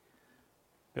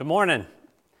Good morning.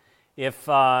 If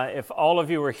all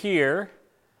of you were here,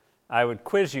 I would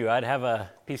quiz you. I'd have a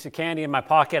piece of candy in my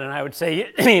pocket and I would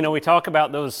say, we talk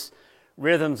about those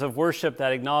rhythms of worship,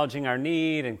 that acknowledging our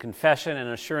need and confession and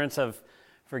assurance of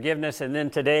forgiveness. And then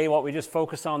today, what we just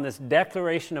focused on, this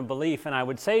declaration of belief. And I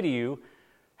would say to you,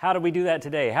 how do we do that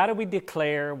today? How do we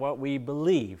declare what we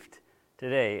believed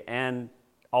today? And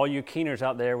all you keeners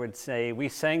out there would say, we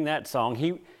sang that song,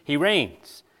 He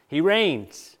reigns. He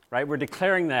reigns. Right? We're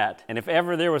declaring that. And if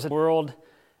ever there was a world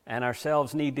and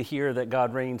ourselves need to hear that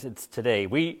God reigns, it's today.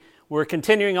 We're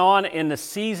continuing on in the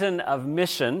season of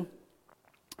mission.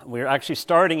 We're actually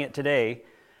starting it today.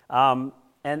 And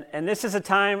this is a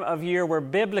time of year where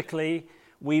biblically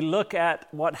we look at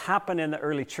what happened in the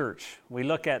early church. We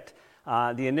look at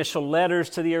the initial letters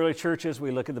to the early churches.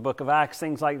 We look at the book of Acts,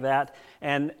 things like that.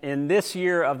 And in this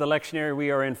year of the lectionary,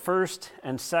 we are in 1st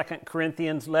and 2nd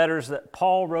Corinthians, letters that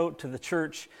Paul wrote to the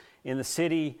church in the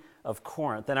city of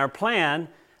Corinth. And our plan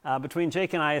between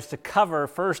Jake and I is to cover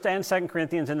 1st and 2nd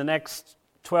Corinthians in the next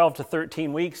 12 to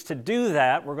 13 weeks. To do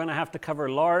that, we're going to have to cover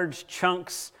large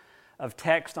chunks of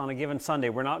text on a given Sunday.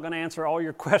 We're not going to answer all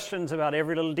your questions about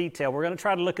every little detail. We're going to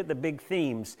try to look at the big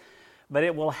themes. But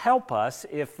it will help us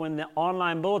if when the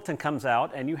online bulletin comes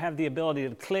out and you have the ability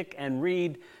to click and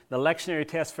read the lectionary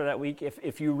text for that week,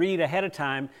 if you read ahead of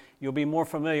time, you'll be more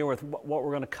familiar with what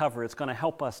we're going to cover. It's going to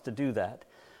help us to do that.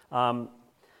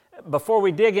 Before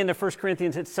we dig into 1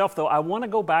 Corinthians itself, though, I want to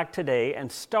go back today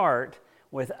and start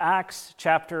with Acts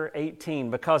chapter 18,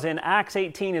 because in Acts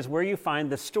 18 is where you find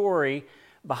the story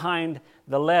behind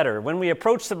the letter. When we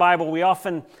approach the Bible, we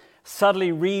often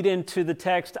subtly read into the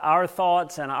text our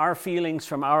thoughts and our feelings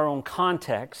from our own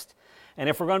context. And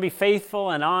if we're going to be faithful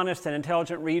and honest and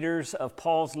intelligent readers of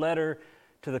Paul's letter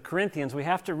to the Corinthians, we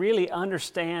have to really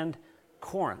understand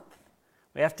Corinth.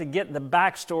 We have to get the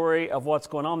backstory of what's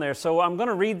going on there. So I'm going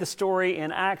to read the story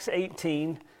in Acts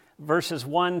 18, verses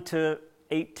 1 to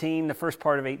 18, the first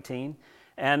part of 18.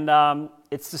 And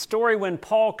it's the story when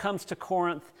Paul comes to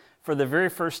Corinth for the very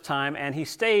first time, and he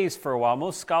stays for a while.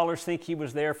 Most scholars think he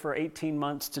was there for 18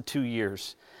 months to 2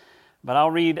 years. But I'll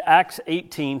read Acts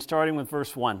 18, starting with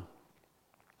verse 1.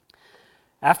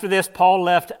 After this, Paul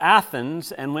left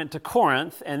Athens and went to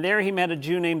Corinth, and there he met a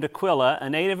Jew named Aquila,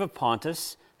 a native of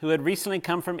Pontus, who had recently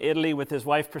come from Italy with his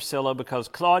wife Priscilla because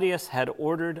Claudius had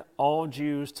ordered all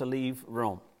Jews to leave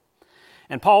Rome.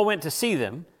 And Paul went to see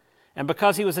them, and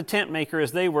because he was a tent maker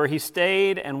as they were, he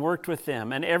stayed and worked with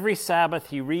them. And every Sabbath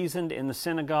he reasoned in the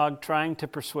synagogue, trying to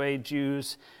persuade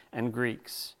Jews and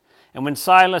Greeks. And when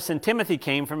Silas and Timothy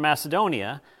came from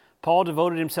Macedonia, Paul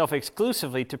devoted himself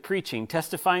exclusively to preaching,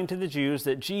 testifying to the Jews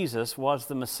that Jesus was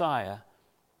the Messiah.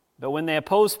 But when they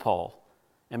opposed Paul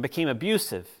and became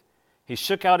abusive, he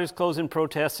shook out his clothes in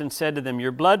protest and said to them,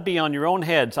 "Your blood be on your own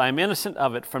heads. I am innocent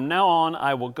of it. From now on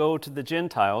I will go to the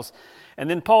Gentiles." And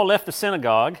then Paul left the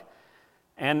synagogue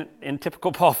and, in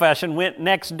typical Paul fashion, went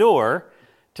next door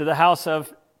to the house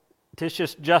of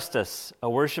Titius Justus,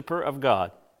 a worshiper of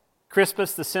God.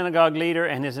 Crispus, the synagogue leader,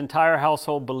 and his entire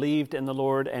household believed in the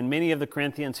Lord, and many of the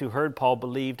Corinthians who heard Paul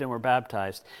believed and were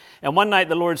baptized. And one night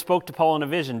the Lord spoke to Paul in a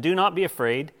vision, "Do not be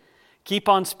afraid. Keep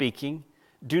on speaking.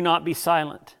 Do not be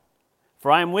silent. For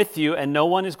I am with you, and no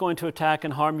one is going to attack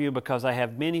and harm you, because I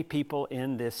have many people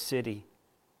in this city."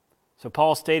 So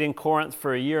Paul stayed in Corinth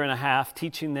for a year and a half,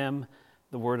 teaching them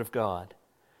the word of God.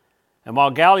 And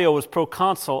while Gallio was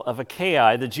proconsul of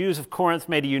Achaia, the Jews of Corinth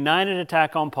made a united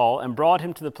attack on Paul and brought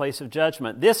him to the place of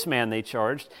judgment. "This man," they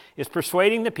charged, "is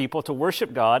persuading the people to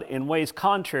worship God in ways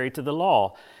contrary to the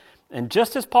law." And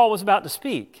just as Paul was about to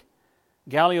speak,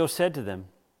 Gallio said to them,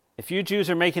 "If you Jews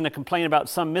are making a complaint about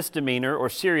some misdemeanor or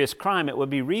serious crime, it would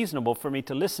be reasonable for me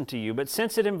to listen to you. But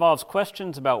since it involves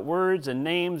questions about words and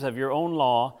names of your own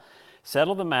law,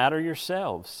 settle the matter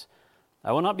yourselves.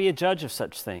 I will not be a judge of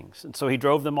such things." And so he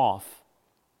drove them off.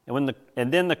 And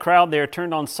then the crowd there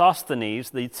turned on Sosthenes,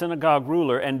 the synagogue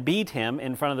ruler, and beat him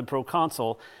in front of the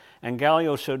proconsul, and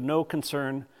Gallio showed no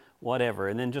concern whatever.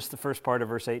 And then just the first part of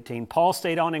verse 18. Paul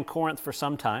stayed on in Corinth for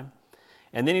some time,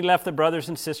 and then he left the brothers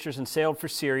and sisters and sailed for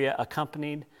Syria,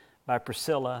 accompanied by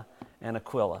Priscilla and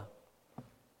Aquila.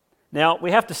 Now,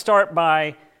 we have to start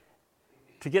by,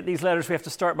 to get these letters, we have to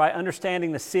start by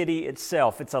understanding the city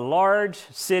itself. It's a large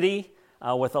city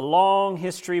with a long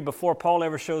history before Paul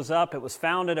ever shows up. It was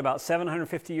founded about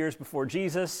 750 years before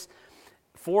Jesus.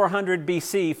 400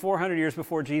 BC, 400 years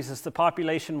before Jesus, the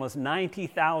population was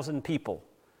 90,000 people.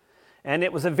 And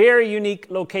it was a very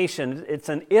unique location. It's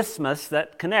an isthmus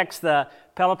that connects the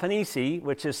Peloponnese,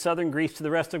 which is southern Greece, to the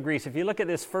rest of Greece. If you look at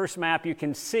this first map, you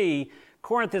can see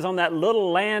Corinth is on that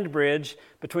little land bridge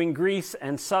between Greece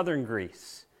and southern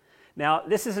Greece. Now,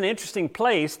 this is an interesting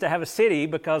place to have a city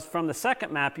because from the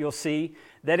second map you'll see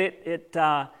that it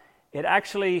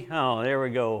actually, oh, there we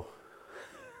go.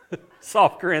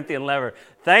 Soft Corinthian lever.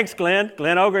 Thanks, Glenn.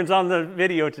 Glenn Ogren's on the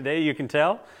video today, you can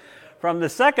tell. From the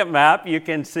second map, you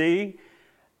can see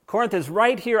Corinth is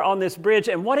right here on this bridge,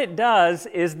 and what it does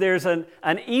is there's an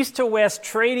east to west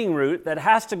trading route that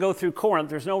has to go through Corinth.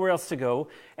 There's nowhere else to go,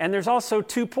 and there's also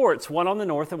two ports, one on the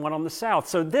north and one on the south.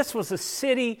 So this was a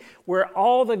city where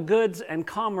all the goods and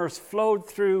commerce flowed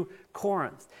through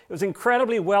Corinth. It was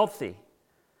incredibly wealthy.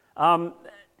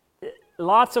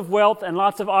 Lots of wealth and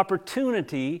lots of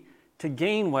opportunity to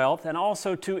gain wealth and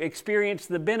also to experience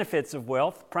the benefits of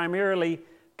wealth, primarily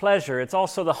pleasure. It's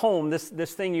also the home.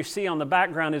 This thing you see on the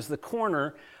background is the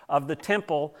corner of the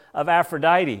temple of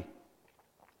Aphrodite,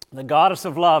 the goddess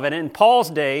of love. And in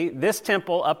Paul's day, this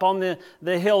temple up on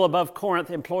the hill above Corinth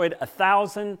employed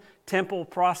 1,000 temple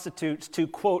prostitutes to,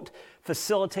 quote,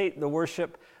 facilitate the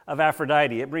worship of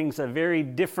Aphrodite. It brings a very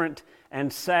different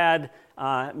and sad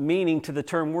meaning to the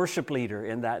term worship leader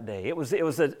in that day. It was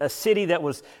a city that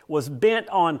was bent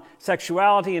on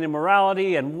sexuality and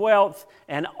immorality and wealth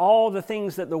and all the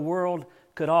things that the world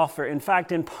could offer. In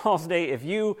fact, in Paul's day, if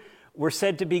you were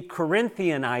said to be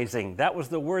Corinthianizing, that was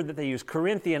the word that they used,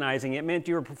 Corinthianizing, it meant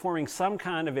you were performing some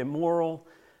kind of immoral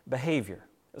behavior.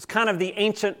 It was kind of the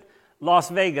ancient Las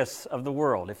Vegas of the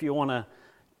world, if you want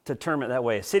to term it that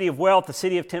way. A city of wealth, a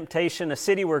city of temptation, a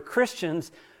city where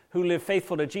Christians who live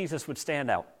faithful to Jesus would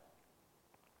stand out.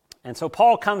 And so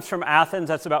Paul comes from Athens,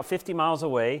 that's about 50 miles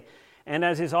away, and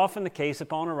as is often the case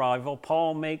upon arrival,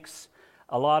 Paul makes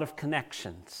a lot of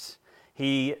connections.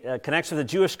 He connects with a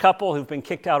Jewish couple who've been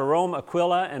kicked out of Rome,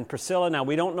 Aquila and Priscilla. Now,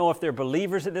 we don't know if they're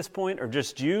believers at this point or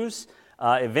just Jews.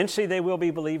 Eventually, they will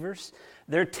be believers.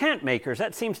 They're tent makers.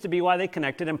 That seems to be why they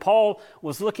connected. And Paul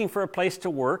was looking for a place to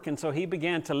work, and so he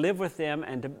began to live with them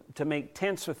and to make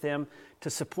tents with them to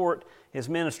support his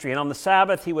ministry. And on the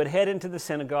Sabbath, he would head into the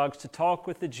synagogues to talk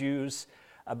with the Jews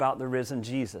about the risen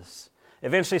Jesus.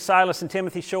 Eventually, Silas and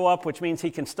Timothy show up, which means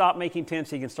he can stop making tents,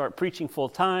 he can start preaching full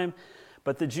time.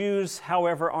 But the Jews,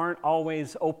 however, aren't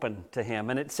always open to him.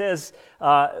 And it says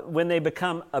when they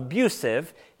become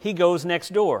abusive, he goes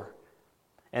next door.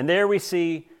 And there we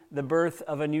see the birth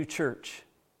of a new church.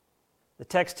 The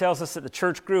text tells us that the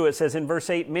church grew. It says in verse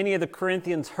 8, many of the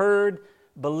Corinthians heard,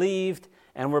 believed,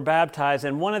 and were baptized.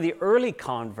 And one of the early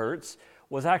converts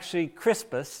was actually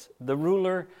Crispus, the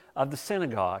ruler of the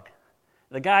synagogue.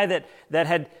 The guy that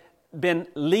had been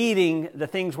leading the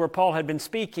things where Paul had been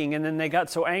speaking, and then they got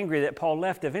so angry that Paul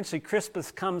left. Eventually,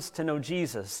 Crispus comes to know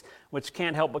Jesus, which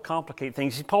can't help but complicate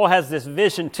things. Paul has this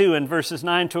vision too in verses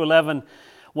 9 to 11.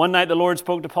 One night the Lord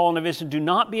spoke to Paul in a vision, do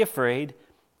not be afraid,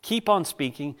 keep on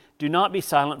speaking, do not be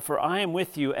silent, for I am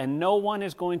with you, and no one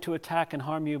is going to attack and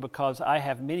harm you because I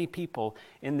have many people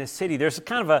in this city. There's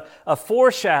kind of a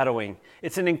foreshadowing.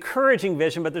 It's an encouraging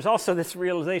vision, but there's also this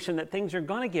realization that things are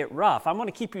going to get rough. I'm going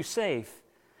to keep you safe,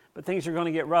 but things are going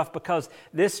to get rough because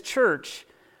this church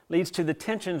leads to the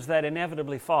tensions that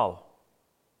inevitably follow.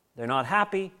 They're not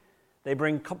happy. They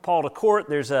bring Paul to court.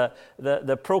 There's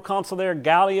the proconsul there,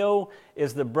 Gallio,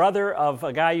 is the brother of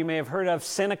a guy you may have heard of,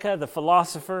 Seneca, the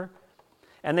philosopher.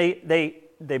 And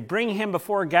they bring him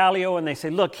before Gallio and they say,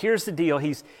 look, here's the deal.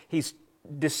 He's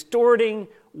distorting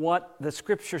what the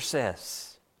Scripture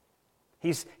says.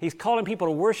 He's calling people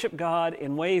to worship God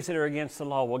in ways that are against the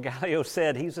law. Well, Gallio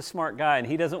said he's a smart guy and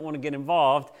he doesn't want to get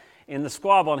involved in the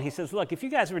squabble. And he says, look, if you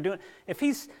guys were doing, if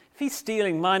he's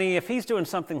stealing money, if he's doing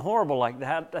something horrible like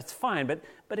that, that's fine. But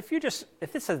if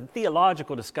it's a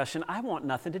theological discussion, I want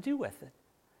nothing to do with it.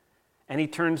 And he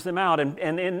turns them out.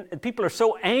 And people are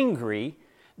so angry.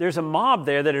 There's a mob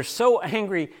there that are so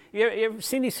angry. You ever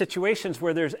seen these situations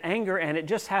where there's anger and it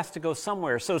just has to go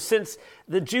somewhere? So since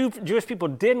the Jewish people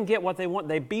didn't get what they want,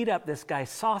 they beat up this guy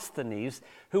Sosthenes,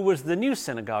 who was the new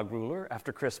synagogue ruler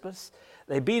after Crispus.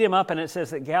 They beat him up, and it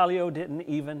says that Gallio didn't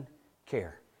even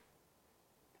care.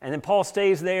 And then Paul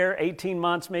stays there 18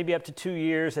 months, maybe up to 2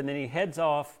 years, and then he heads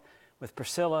off with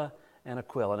Priscilla and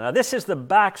Aquila. Now, this is the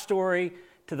backstory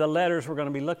to the letters we're going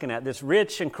to be looking at. This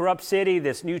rich and corrupt city,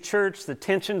 this new church, the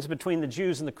tensions between the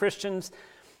Jews and the Christians.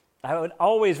 I would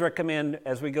always recommend,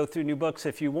 as we go through new books,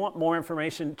 if you want more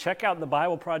information, check out the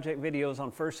Bible Project videos on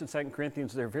 1 and 2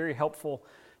 Corinthians. They're very helpful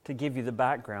to give you the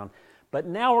background. But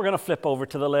now we're going to flip over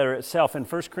to the letter itself in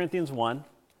 1 Corinthians 1,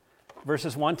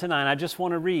 verses 1 to 9. I just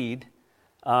want to read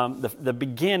the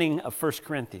beginning of 1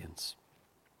 Corinthians.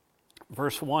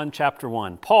 Verse 1, chapter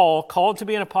 1. Paul, called to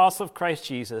be an apostle of Christ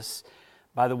Jesus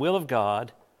by the will of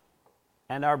God,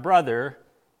 and our brother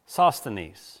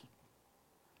Sosthenes,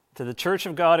 to the church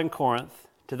of God in Corinth,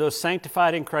 to those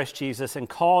sanctified in Christ Jesus and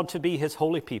called to be his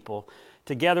holy people,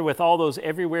 together with all those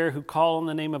everywhere who call on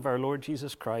the name of our Lord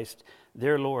Jesus Christ,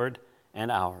 their Lord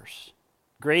and ours.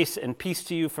 Grace and peace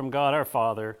to you from God our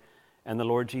Father and the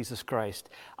Lord Jesus Christ.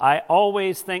 I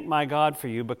always thank my God for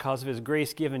you because of his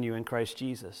grace given you in Christ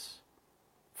Jesus.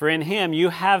 For in him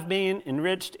you have been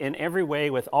enriched in every way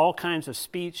with all kinds of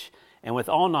speech and with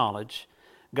all knowledge,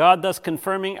 God thus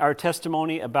confirming our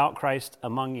testimony about Christ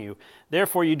among you.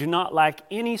 Therefore you do not lack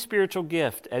any spiritual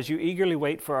gift as you eagerly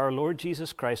wait for our Lord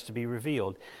Jesus Christ to be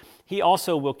revealed. He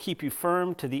also will keep you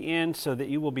firm to the end so that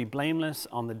you will be blameless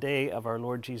on the day of our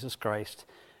Lord Jesus Christ.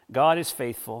 God is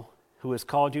faithful, who has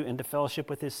called you into fellowship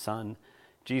with his Son,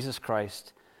 Jesus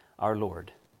Christ, our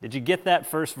Lord. Did you get that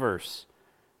first verse?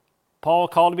 Paul,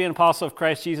 called to be an apostle of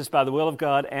Christ Jesus by the will of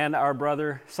God, and our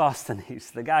brother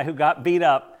Sosthenes, the guy who got beat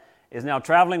up, is now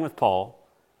traveling with Paul.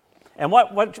 And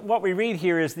what we read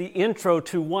here is the intro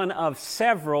to one of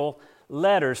several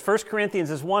letters. 1 Corinthians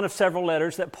is one of several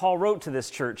letters that Paul wrote to this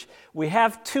church. We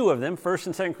have two of them, 1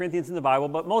 and 2 Corinthians in the Bible,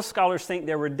 but most scholars think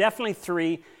there were definitely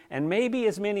three and maybe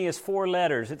as many as 4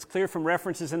 letters. It's clear from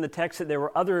references in the text that there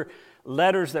were other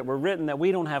letters that were written that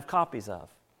we don't have copies of.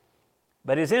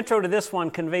 But his intro to this one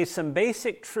conveys some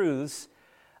basic truths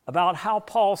about how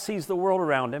Paul sees the world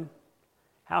around him,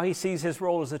 how he sees his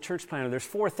role as a church planter. There's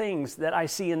 4 things that I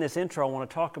see in this intro I want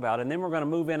to talk about, and then we're going to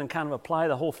move in and kind of apply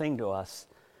the whole thing to us.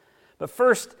 But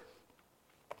first,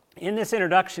 in this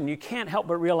introduction, you can't help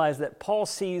but realize that Paul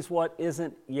sees what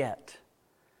isn't yet.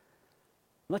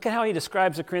 Look at how he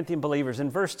describes the Corinthian believers. In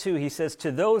verse 2, he says,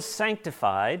 "To those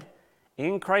sanctified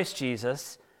in Christ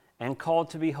Jesus and called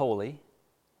to be holy."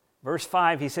 Verse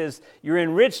 5, he says, "You're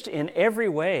enriched in every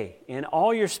way, in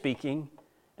all your speaking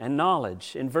and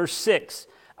knowledge." In verse 6,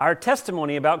 "Our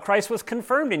testimony about Christ was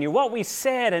confirmed in you." What we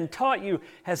said and taught you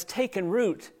has taken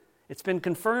root. It's been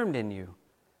confirmed in you.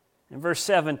 In verse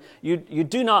 7, you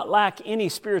do not lack any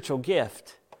spiritual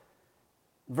gift.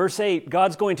 Verse 8,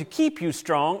 God's going to keep you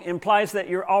strong, implies that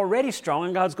you're already strong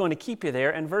and God's going to keep you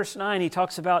there. And verse 9, he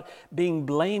talks about being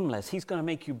blameless. He's going to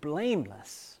make you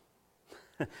blameless.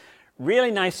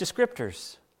 Really nice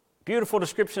descriptors. Beautiful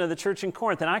description of the church in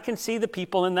Corinth. And I can see the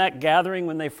people in that gathering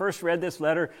when they first read this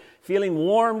letter feeling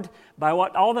warmed by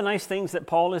all the nice things that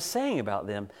Paul is saying about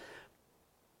them.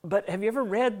 But have you ever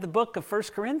read the book of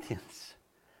 1 Corinthians?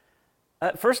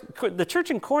 The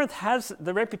church in Corinth has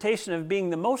the reputation of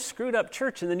being the most screwed up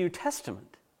church in the New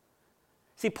Testament.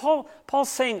 See, Paul's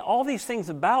saying all these things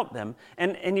about them,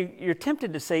 and you're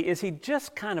tempted to say, is he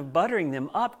just kind of buttering them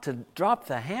up to drop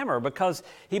the hammer? Because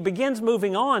he begins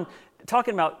moving on,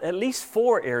 talking about at least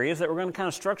 4 areas that we're going to kind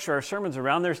of structure our sermons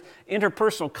around. There's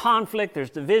interpersonal conflict,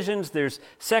 there's divisions, there's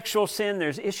sexual sin,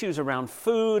 there's issues around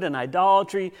food and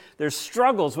idolatry, there's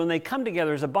struggles when they come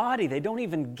together as a body, they don't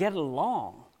even get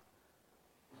along.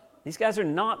 These guys are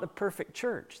not the perfect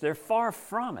church. They're far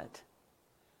from it.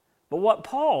 But what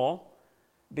Paul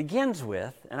begins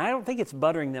with, and I don't think it's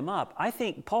buttering them up, I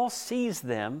think Paul sees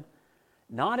them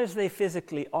not as they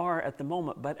physically are at the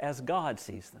moment, but as God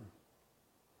sees them.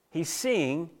 He's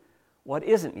seeing what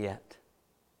isn't yet.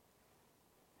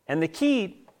 And the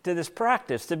key to this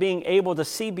practice, to being able to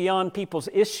see beyond people's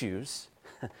issues,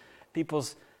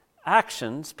 people's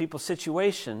actions, people's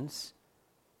situations,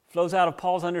 flows out of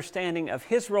Paul's understanding of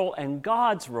his role and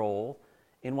God's role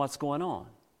in what's going on.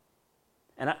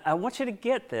 And I want you to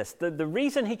get this. The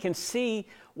reason he can see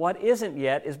what isn't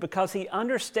yet is because he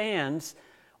understands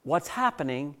what's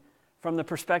happening from the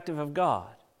perspective of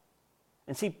God.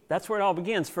 And see, that's where it all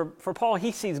begins. For Paul,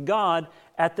 he sees God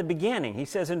at the beginning. He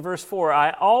says in verse 4,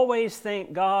 "I always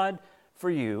thank God for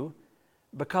you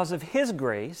because of his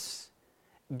grace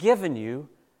given you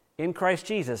in Christ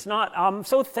Jesus." Not, "I'm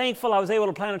so thankful I was able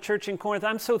to plant a church in Corinth.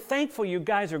 I'm so thankful you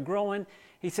guys are growing."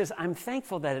 He says, "I'm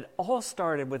thankful that it all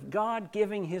started with God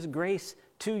giving his grace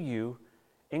to you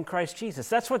in Christ Jesus."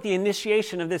 That's what the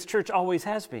initiation of this church always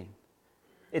has been.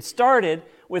 It started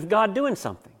with God doing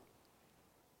something.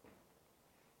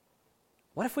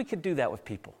 What if we could do that with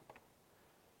people?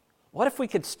 What if we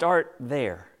could start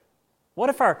there? What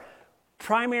if our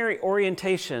primary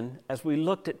orientation as we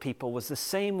looked at people was the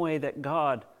same way that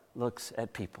God looks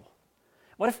at people?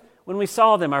 What if when we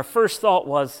saw them, our first thought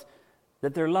was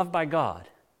that they're loved by God,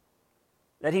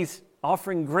 that he's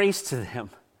offering grace to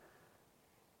them?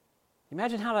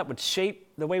 Imagine how that would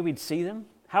shape the way we'd see them,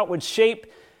 how it would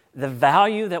shape the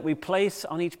value that we place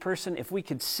on each person if we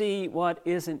could see what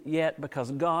isn't yet because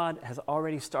God has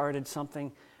already started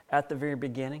something at the very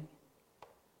beginning.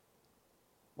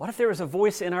 What if there was a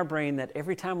voice in our brain that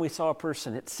every time we saw a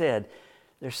person, it said,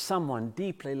 there's someone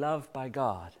deeply loved by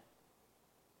God?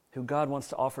 who God wants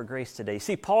to offer grace today.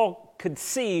 See, Paul could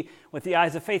see with the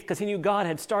eyes of faith because he knew God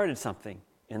had started something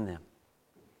in them.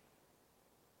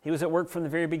 He was at work from the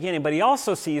very beginning, but he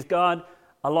also sees God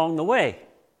along the way.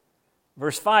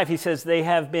 Verse 5, he says, they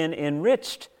have been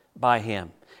enriched by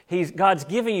him. God's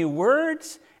giving you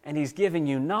words, and he's giving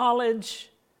you knowledge.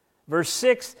 Verse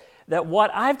 6, that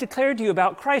what I've declared to you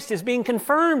about Christ is being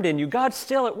confirmed in you. God's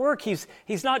still at work. He's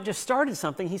not just started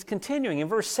something, he's continuing. In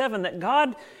verse 7, that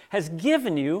God has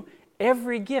given you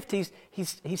every gift.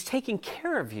 He's taking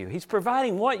care of you. He's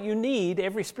providing what you need,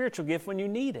 every spiritual gift when you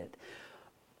need it.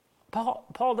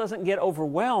 Paul doesn't get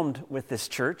overwhelmed with this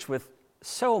church with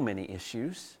so many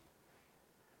issues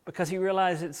because he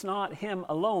realizes it's not him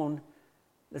alone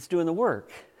that's doing the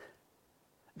work.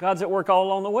 God's at work all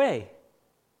along the way.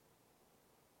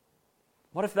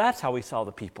 What if that's how we saw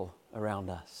the people around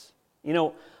us? You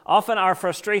know, often our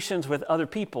frustrations with other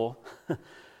people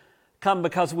come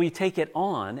because we take it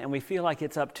on and we feel like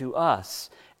it's up to us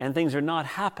and things are not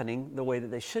happening the way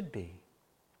that they should be.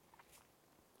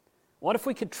 What if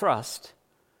we could trust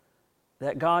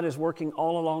that God is working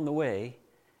all along the way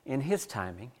in His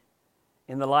timing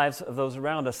in the lives of those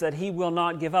around us, that He will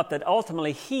not give up, that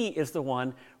ultimately He is the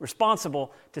one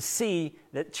responsible to see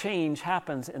that change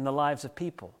happens in the lives of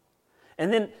people.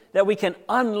 And then that we can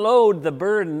unload the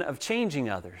burden of changing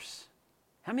others.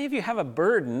 How many of you have a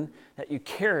burden that you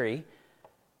carry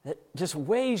that just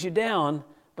weighs you down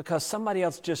because somebody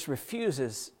else just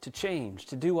refuses to change,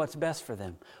 to do what's best for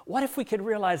them? What if we could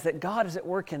realize that God is at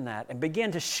work in that and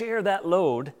begin to share that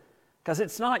load, because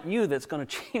it's not you that's going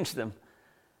to change them,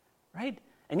 right?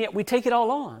 And yet we take it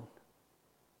all on.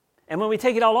 And when we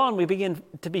take it all on, we begin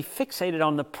to be fixated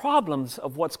on the problems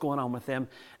of what's going on with them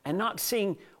and not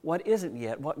seeing what isn't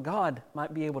yet, what God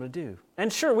might be able to do.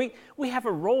 And sure, we have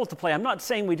a role to play. I'm not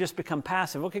saying we just become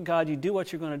passive. Okay, God, you do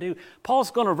what you're going to do.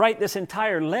 Paul's going to write this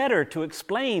entire letter to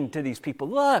explain to these people,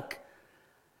 look,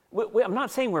 I'm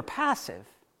not saying we're passive.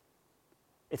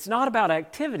 It's not about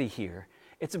activity here.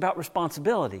 It's about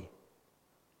responsibility.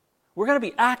 We're going to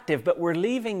be active, but we're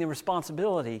leaving the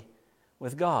responsibility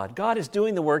with God. God is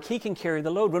doing the work. He can carry the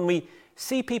load. When we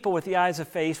see people with the eyes of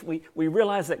faith, we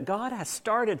realize that God has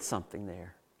started something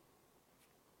there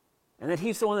and that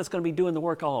He's the one that's going to be doing the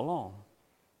work all along.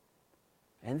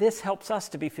 And this helps us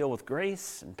to be filled with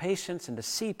grace and patience and to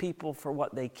see people for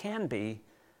what they can be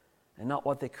and not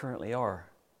what they currently are,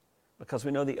 because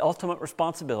we know the ultimate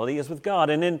responsibility is with God.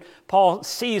 And then Paul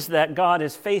sees that God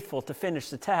is faithful to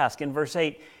finish the task. In verse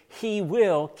 8, He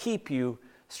will keep you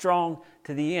strong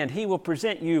to the end. He will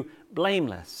present you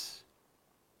blameless.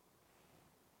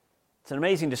 It's an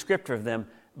amazing descriptor of them,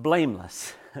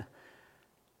 blameless.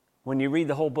 When you read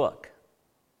the whole book,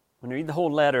 when you read the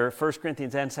whole letter, 1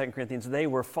 Corinthians and 2 Corinthians, they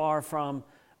were far from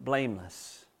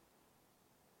blameless.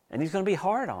 And He's going to be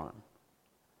hard on them.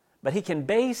 But He can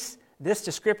base this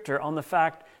descriptor on the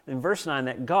fact in verse 9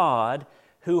 that God,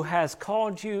 who has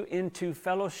called you into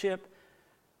fellowship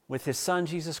with His Son,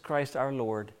 Jesus Christ our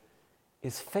Lord,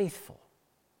 is faithful.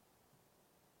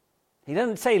 He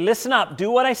doesn't say, listen up, do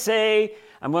what I say,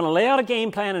 I'm going to lay out a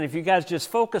game plan, and if you guys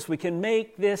just focus, we can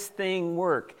make this thing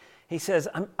work. He says,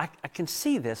 I can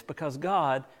see this because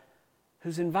God,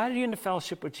 who's invited you into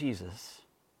fellowship with Jesus,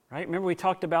 right? Remember we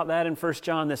talked about that in 1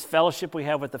 John, this fellowship we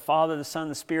have with the Father, the Son,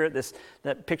 the Spirit,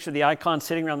 that picture, the icon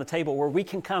sitting around the table where we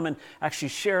can come and actually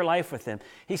share life with Him.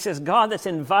 He says, God that's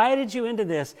invited you into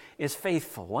this is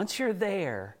faithful. Once you're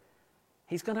there,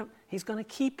 He's going to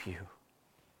keep you.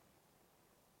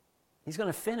 He's going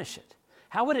to finish it.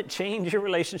 How would it change your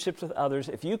relationships with others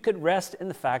if you could rest in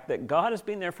the fact that God has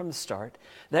been there from the start,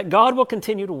 that God will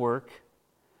continue to work,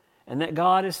 and that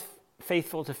God is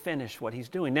faithful to finish what He's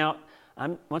doing? Now,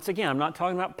 I'm not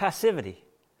talking about passivity.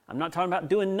 I'm not talking about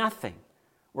doing nothing.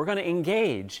 We're going to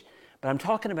engage, but I'm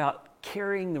talking about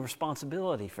carrying the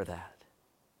responsibility for that.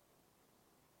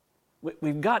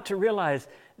 We've got to realize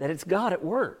that it's God at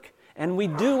work. And we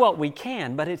do what we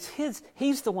can, but it's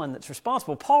He's the one that's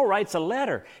responsible. Paul writes a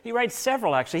letter. He writes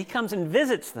several, actually. He comes and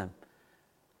visits them.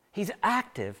 He's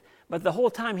active, but the whole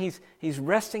time he's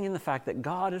resting in the fact that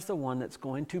God is the one that's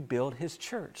going to build His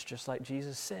church, just like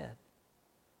Jesus said.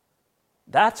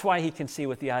 That's why he can see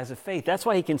with the eyes of faith. That's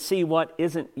why he can see what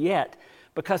isn't yet,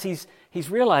 because he's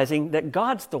realizing that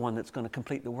God's the one that's going to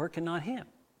complete the work and not him.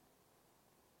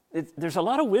 There's a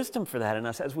lot of wisdom for that in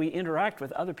us as we interact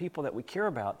with other people that we care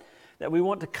about, that we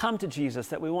want to come to Jesus,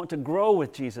 that we want to grow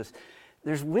with Jesus.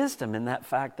 There's wisdom in that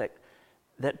fact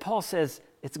that Paul says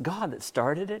it's God that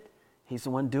started it, He's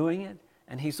the one doing it,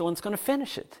 and He's the one that's going to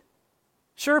finish it.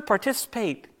 Sure,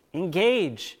 participate,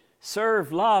 engage,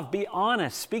 serve, love, be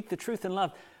honest, speak the truth in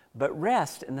love, but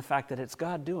rest in the fact that it's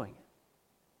God doing it.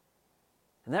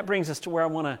 And that brings us to where I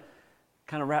want to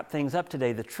kind of wrap things up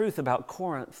today, the truth about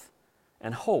Corinth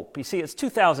and hope. You see, it's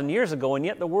 2,000 years ago, and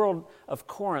yet the world of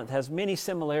Corinth has many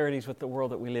similarities with the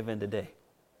world that we live in today.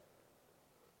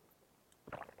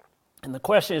 And the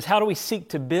question is, how do we seek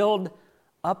to build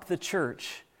up the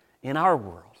church in our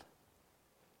world?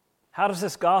 How does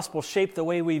this gospel shape the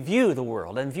way we view the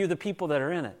world and view the people that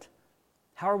are in it?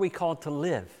 How are we called to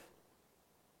live?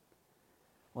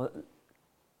 Well,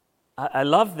 I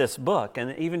love this book,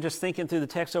 and even just thinking through the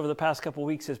text over the past couple of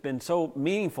weeks has been so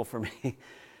meaningful for me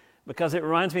because it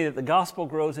reminds me that the gospel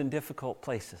grows in difficult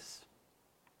places.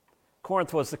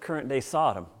 Corinth was the current day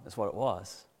Sodom, is what it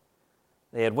was.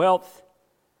 They had wealth,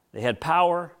 they had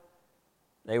power,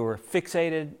 they were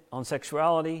fixated on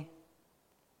sexuality.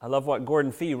 I love what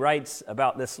Gordon Fee writes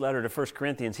about this letter to 1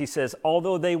 Corinthians. He says,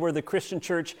 although they were the Christian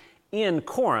church in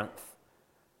Corinth,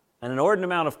 an inordinate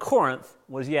amount of Corinth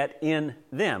was yet in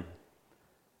them,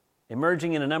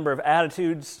 emerging in a number of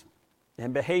attitudes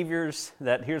and behaviors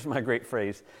that, here's my great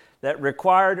phrase, that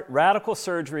required radical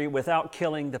surgery without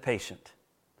killing the patient.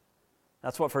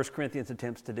 That's what 1 Corinthians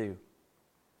attempts to do.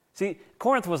 See,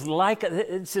 Corinth was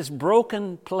it's this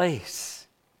broken place.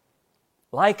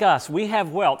 Like us, we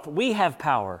have wealth, we have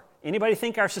power. Anybody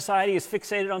think our society is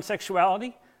fixated on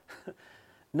sexuality?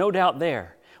 No doubt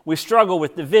there. We struggle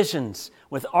with divisions,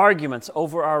 with arguments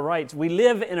over our rights. We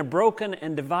live in a broken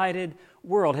and divided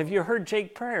world. Have you heard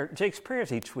Jake's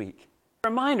prayers each week? A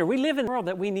reminder, we live in a world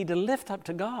that we need to lift up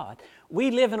to God.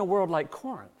 We live in a world like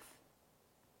Corinth.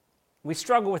 We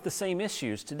struggle with the same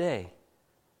issues today.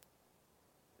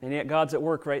 And yet God's at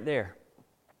work right there.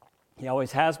 He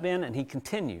always has been, and He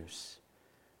continues.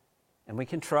 And we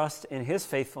can trust in His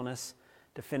faithfulness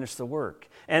to finish the work.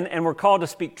 And we're called to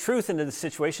speak truth into the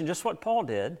situation, just what Paul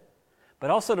did, but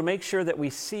also to make sure that we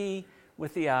see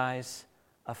with the eyes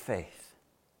of faith.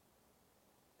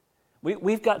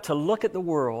 We've got to look at the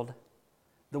world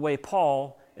the way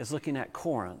Paul is looking at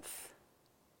Corinth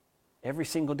every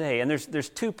single day. And there's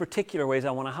two particular ways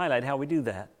I want to highlight how we do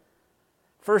that.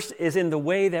 First is in the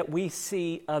way that we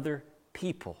see other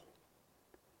people,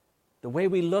 the way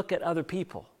we look at other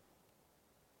people.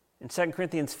 In 2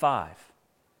 Corinthians 5,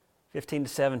 15 to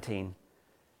 17,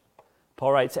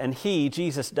 Paul writes, and He,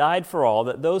 Jesus, died for all,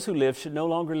 that those who live should no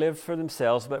longer live for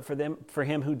themselves, but for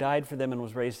Him who died for them and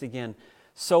was raised again.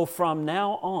 So from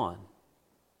now on,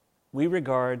 we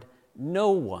regard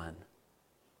no one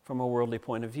from a worldly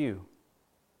point of view.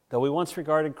 Though we once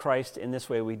regarded Christ in this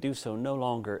way, we do so no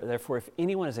longer. Therefore, if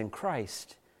anyone is in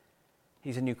Christ,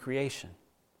 he's a new creation.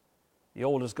 The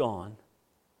old is gone,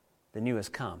 the new has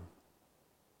come.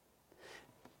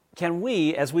 Can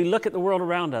we, as we look at the world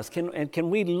around us, can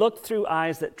we look through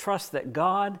eyes that trust that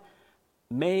God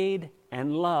made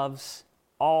and loves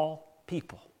all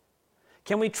people?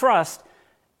 Can we trust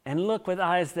and look with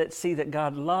eyes that see that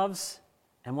God loves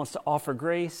and wants to offer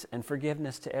grace and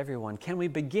forgiveness to everyone? Can we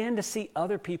begin to see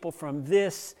other people from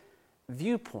this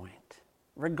viewpoint,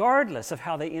 regardless of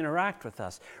how they interact with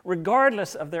us,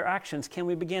 regardless of their actions? Can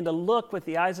we begin to look with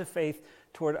the eyes of faith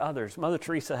toward others? Mother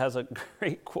Teresa has a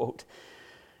great quote.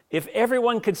 If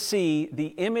everyone could see the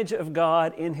image of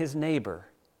God in his neighbor,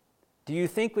 do you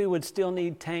think we would still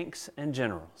need tanks and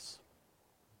generals?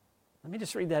 Let me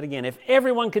just read that again. If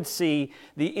everyone could see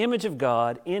the image of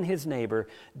God in his neighbor,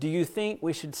 do you think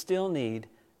we should still need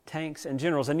tanks and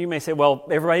generals? And you may say, well,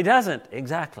 everybody doesn't.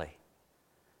 Exactly.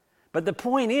 But the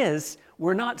point is,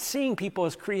 we're not seeing people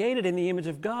as created in the image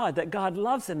of God, that God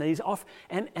loves them, that He's off,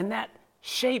 and that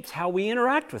shapes how we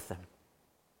interact with them.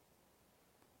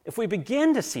 If we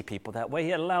begin to see people that way,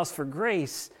 it allows for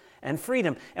grace and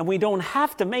freedom. And we don't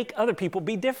have to make other people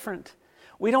be different.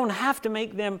 We don't have to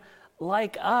make them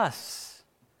like us.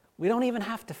 We don't even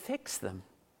have to fix them.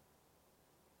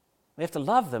 We have to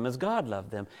love them as God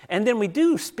loved them. And then we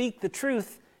do speak the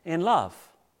truth in love.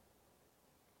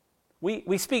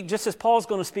 We speak just as Paul's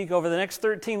going to speak over the next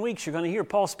 13 weeks. You're going to hear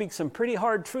Paul speak some pretty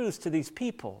hard truths to these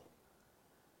people.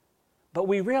 But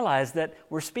we realize that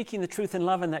we're speaking the truth in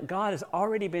love and that God has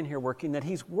already been here working, that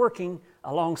He's working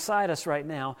alongside us right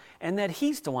now, and that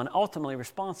He's the one ultimately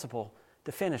responsible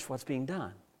to finish what's being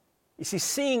done. You see,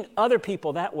 seeing other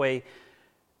people that way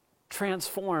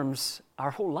transforms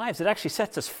our whole lives. It actually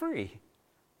sets us free.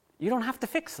 You don't have to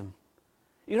fix them.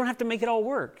 You don't have to make it all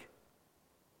work.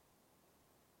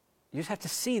 You just have to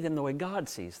see them the way God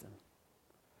sees them.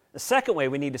 The second way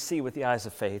we need to see with the eyes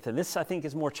of faith, and this I think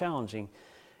is more challenging,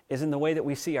 is in the way that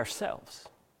we see ourselves.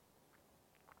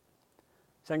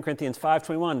 2 Corinthians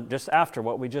 5:21, just after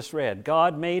what we just read,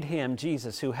 God made Him,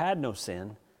 Jesus, who had no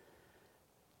sin,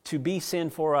 to be sin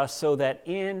for us, so that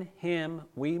in Him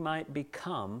we might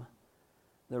become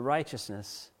the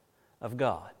righteousness of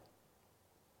God.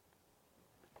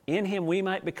 In him we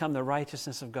might become the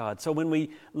righteousness of God. So when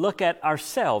we look at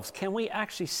ourselves, can we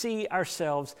actually see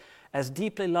ourselves as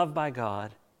deeply loved by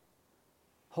God,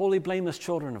 holy, blameless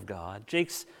children of God?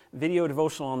 Jake's video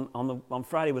devotional on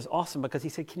Friday was awesome because he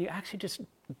said, can you actually just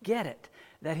get it?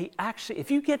 That he actually,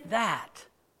 if you get that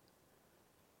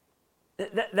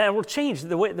will change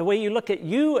the way you look at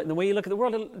you and the way you look at the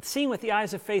world. Seeing with the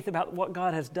eyes of faith about what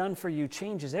God has done for you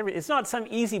changes everything. It's not some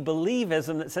easy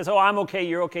believism that says, oh, I'm okay,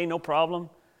 you're okay, no problem.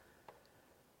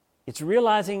 It's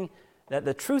realizing that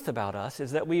the truth about us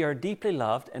is that we are deeply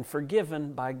loved and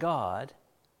forgiven by God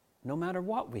no matter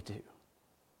what we do.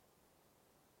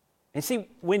 And see,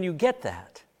 when you get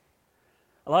that,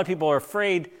 a lot of people are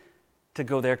afraid to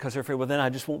go there because they're afraid, well, then I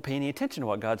just won't pay any attention to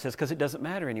what God says because it doesn't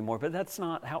matter anymore. But that's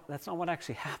not what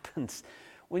actually happens.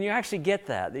 When you actually get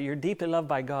that you're deeply loved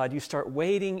by God, you start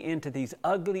wading into these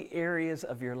ugly areas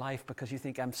of your life because you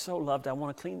think, I'm so loved, I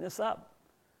want to clean this up.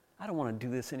 I don't want to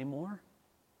do this anymore.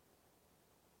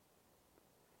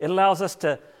 It allows us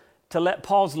to let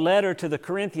Paul's letter to the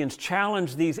Corinthians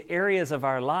challenge these areas of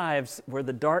our lives where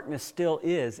the darkness still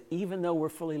is, even though we're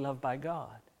fully loved by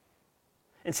God.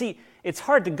 And see, it's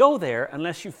hard to go there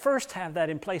unless you first have that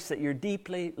in place, that you're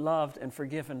deeply loved and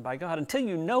forgiven by God. Until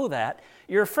you know that,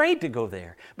 you're afraid to go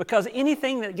there because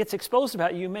anything that gets exposed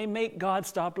about you may make God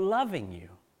stop loving you.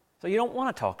 So you don't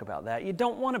want to talk about that. You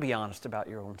don't want to be honest about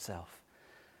your own self.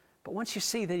 But once you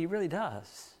see that He really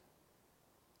does,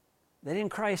 that in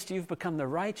Christ you've become the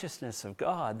righteousness of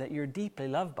God, that you're deeply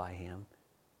loved by Him,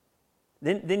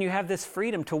 then you have this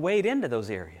freedom to wade into those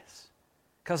areas.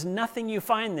 Because nothing you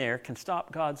find there can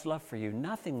stop God's love for you.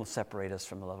 Nothing will separate us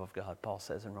from the love of God, Paul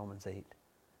says in Romans 8.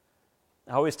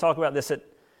 I always talk about this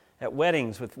at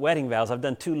weddings with wedding vows. I've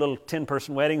done 2 little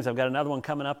 10-person weddings. I've got another one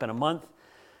coming up in a month.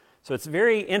 So it's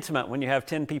very intimate when you have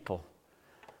 10 people.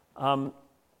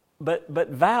 But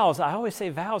vows, I always say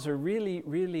vows are really,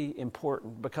 really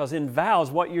important because in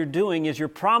vows, what you're doing is you're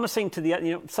promising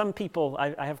to some people,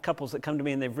 I have couples that come to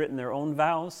me and they've written their own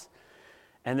vows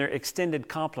and they're extended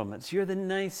compliments. You're the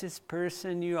nicest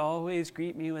person. You always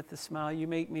greet me with a smile. You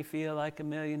make me feel like $1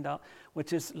 million,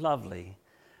 which is lovely.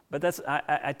 But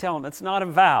I tell them it's not a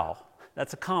vow.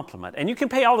 That's a compliment. And you can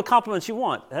pay all the compliments you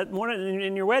want.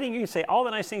 In your wedding, you can say all the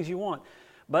nice things you want.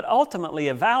 But ultimately,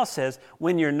 a vow says,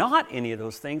 when you're not any of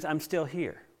those things, I'm still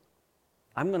here.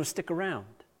 I'm going to stick around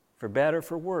for better,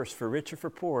 for worse, for richer,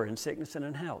 for poorer, in sickness and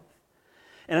in health.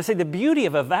 And I say the beauty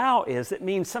of a vow is it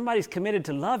means somebody's committed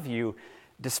to love you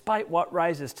despite what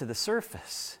rises to the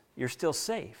surface. You're still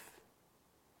safe.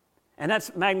 And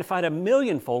that's magnified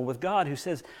 1,000,000-fold with God who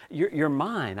says, you're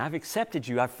mine. I've accepted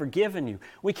you. I've forgiven you.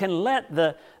 We can let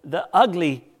the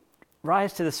ugly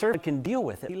rise to the surface. We can deal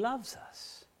with it. He loves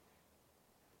us.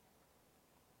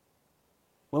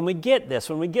 When we get this,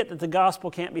 when we get that the gospel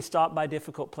can't be stopped by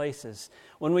difficult places,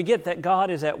 when we get that God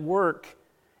is at work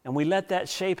and we let that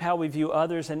shape how we view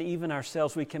others and even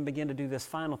ourselves, we can begin to do this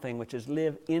final thing, which is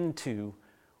live into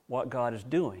what God is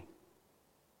doing.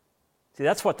 See,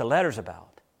 that's what the letter's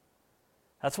about.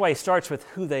 That's why he starts with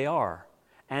who they are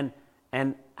and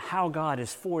how God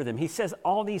is for them. He says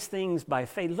all these things by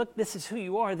faith. Look, this is who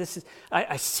you are.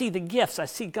 I see the gifts. I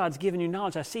see God's given you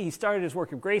knowledge. I see He started His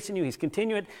work of grace in you. He's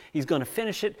continuing it. He's going to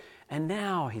finish it. And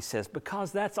now, he says,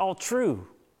 because that's all true,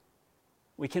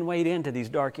 we can wade into these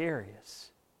dark areas.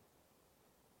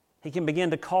 He can begin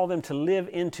to call them to live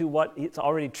into what is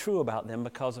already true about them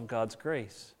because of God's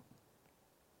grace.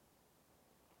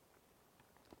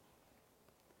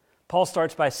 Paul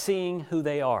starts by seeing who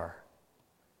they are.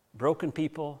 Broken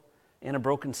people in a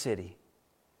broken city.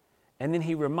 And then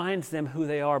he reminds them who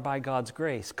they are by God's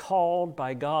grace. Called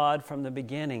by God from the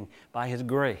beginning by His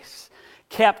grace.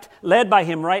 Kept, led by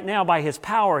Him right now by His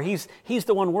power. He's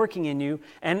the one working in you.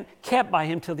 And kept by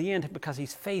Him till the end because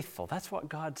He's faithful. That's what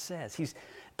God says.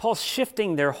 Paul's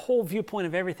shifting their whole viewpoint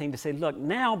of everything to say, look,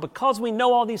 now because we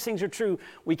know all these things are true,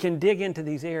 we can dig into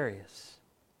these areas.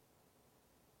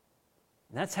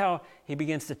 And that's how he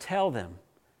begins to tell them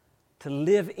to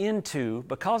live into,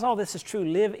 because all this is true,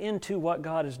 live into what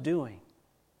God is doing.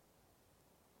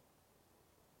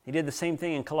 He did the same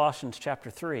thing in Colossians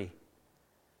chapter 3.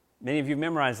 Many of you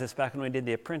memorized this back when we did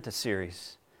the Apprentice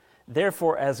series.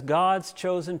 Therefore, as God's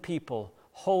chosen people,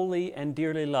 holy and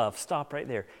dearly loved. Stop right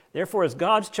there. Therefore, as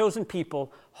God's chosen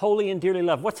people, holy and dearly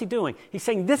loved. What's he doing? He's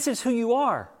saying, this is who you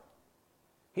are.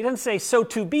 He doesn't say, so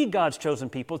to be God's chosen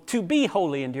people, to be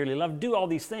holy and dearly loved, do all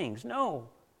these things. No.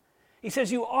 He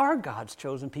says, you are God's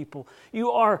chosen people.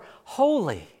 You are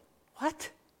holy.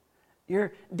 What?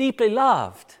 You're deeply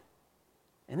loved.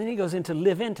 And then he goes into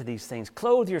live into these things.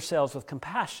 Clothe yourselves with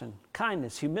compassion,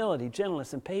 kindness, humility,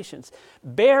 gentleness, and patience.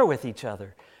 Bear with each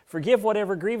other. Forgive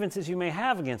whatever grievances you may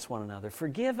have against one another.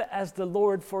 Forgive as the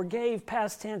Lord forgave,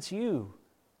 past tense, you.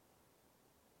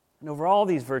 And over all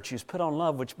these virtues, put on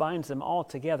love, which binds them all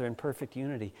together in perfect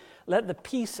unity. Let the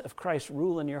peace of Christ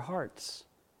rule in your hearts,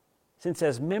 since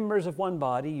as members of one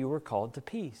body you were called to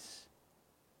peace.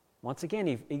 Once again,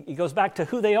 he goes back to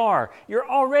who they are. You're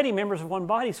already members of one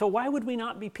body, so why would we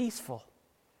not be peaceful?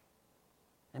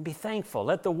 And be thankful.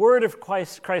 Let the word of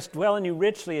Christ dwell in you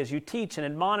richly as you teach and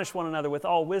admonish one another with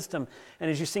all wisdom, and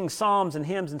as you sing psalms and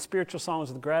hymns and spiritual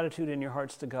songs with gratitude in your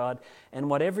hearts to God. And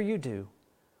whatever you do,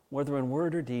 whether in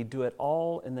word or deed, do it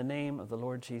all in the name of the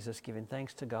Lord Jesus, giving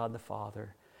thanks to God the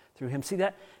Father through him. See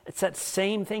that? It's that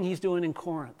same thing he's doing in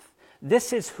Corinth.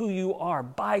 This is who you are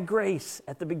by grace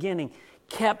at the beginning,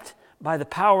 kept by the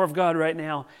power of God right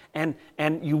now, and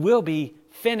you will be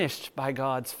finished by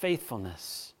God's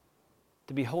faithfulness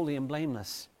to be holy and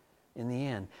blameless in the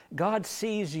end. God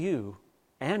sees you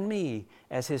and me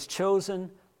as his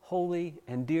chosen, holy,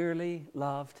 and dearly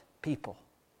loved people.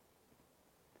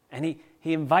 And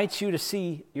he invites you to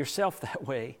see yourself that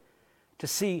way, to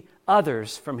see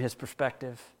others from his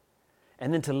perspective,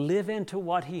 and then to live into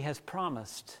what he has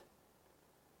promised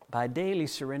by daily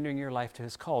surrendering your life to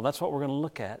his call. That's what we're going to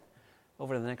look at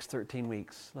over the next 13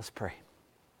 weeks. Let's pray.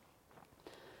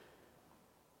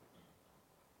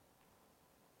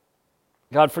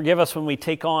 God, forgive us when we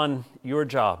take on your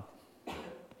job,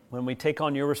 when we take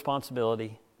on your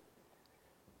responsibility.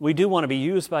 We do want to be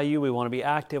used by you. We want to be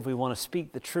active. We want to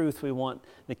speak the truth. We want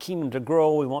the kingdom to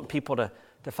grow. We want people to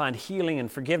find healing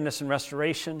and forgiveness and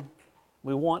restoration.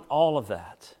 We want all of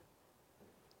that.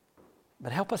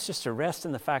 But help us just to rest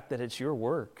in the fact that it's your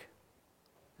work,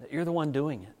 that you're the one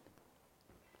doing it.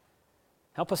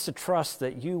 Help us to trust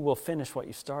that you will finish what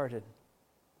you started.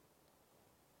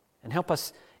 And help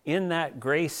us in that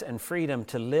grace and freedom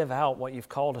to live out what you've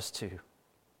called us to.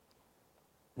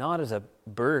 Not as a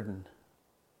burden,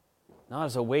 not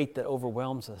as a weight that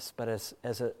overwhelms us, but as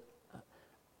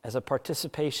a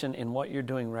participation in what you're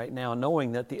doing right now,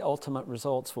 knowing that the ultimate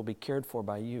results will be cared for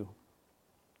by you.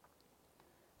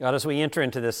 God, as we enter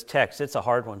into this text, it's a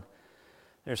hard one.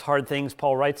 There's hard things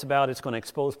Paul writes about. It's going to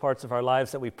expose parts of our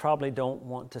lives that we probably don't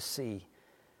want to see.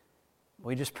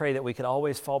 We just pray that we could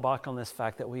always fall back on this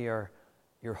fact that we are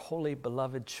your holy,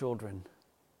 beloved children,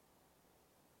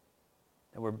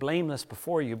 that we're blameless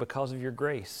before you because of your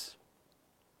grace.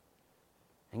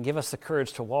 And give us the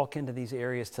courage to walk into these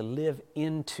areas, to live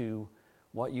into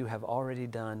what you have already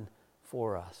done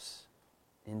for us.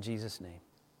 In Jesus' name,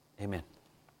 amen.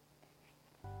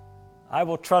 I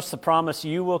will trust the promise,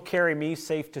 you will carry me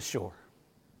safe to shore.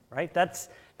 Right? That's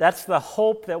the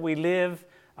hope that we live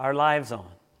our lives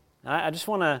on. I just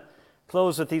want to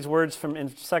close with these words from in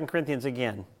 2 Corinthians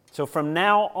again. So from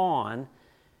now on,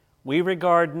 we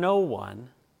regard no one,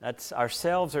 that's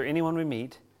ourselves or anyone we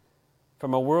meet,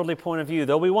 from a worldly point of view.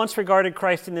 Though we once regarded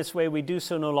Christ in this way, we do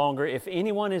so no longer. If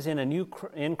anyone is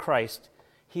in Christ,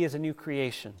 he is a new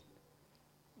creation.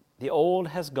 The old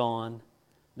has gone,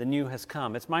 the new has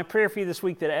come. It's my prayer for you this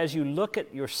week that as you look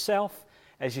at yourself,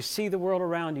 as you see the world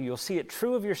around you, you'll see it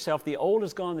true of yourself. The old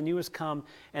is gone, the new has come,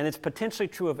 and it's potentially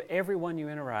true of everyone you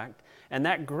interact. And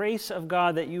that grace of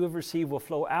God that you have received will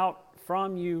flow out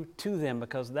from you to them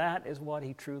because that is what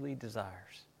he truly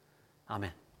desires.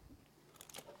 Amen.